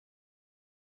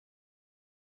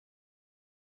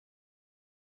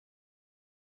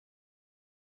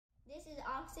This is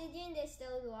Oxigen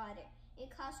distilled water. It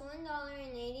costs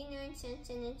 $1.89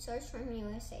 and it's sourced from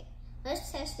USA.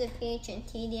 Let's test the pH and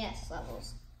TDS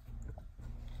levels.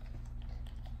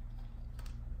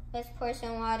 Let's pour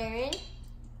some water in.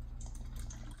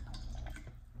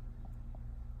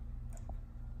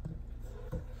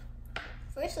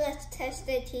 First, let's test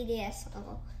the TDS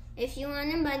level. If you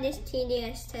want to buy this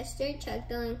TDS tester, check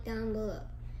the link down below.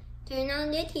 Turn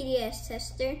on the TDS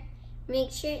tester,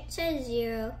 make sure it says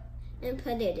 0, and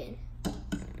put it in.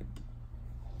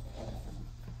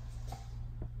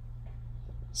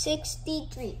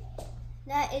 63.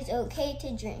 That is okay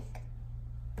to drink.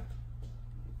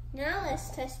 Now let's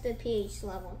test the pH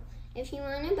level. If you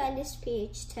want to buy this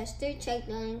pH tester, check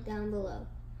the link down below.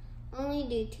 Only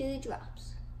do 2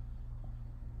 drops.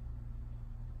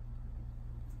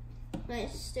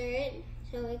 Let's stir it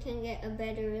so we can get a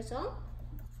better result.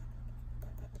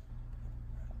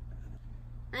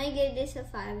 I give this a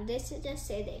 5. This is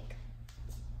acidic.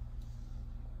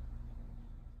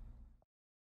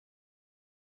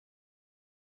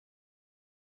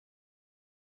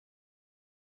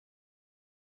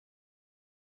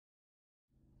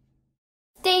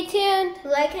 Stay tuned,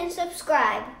 like and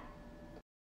subscribe.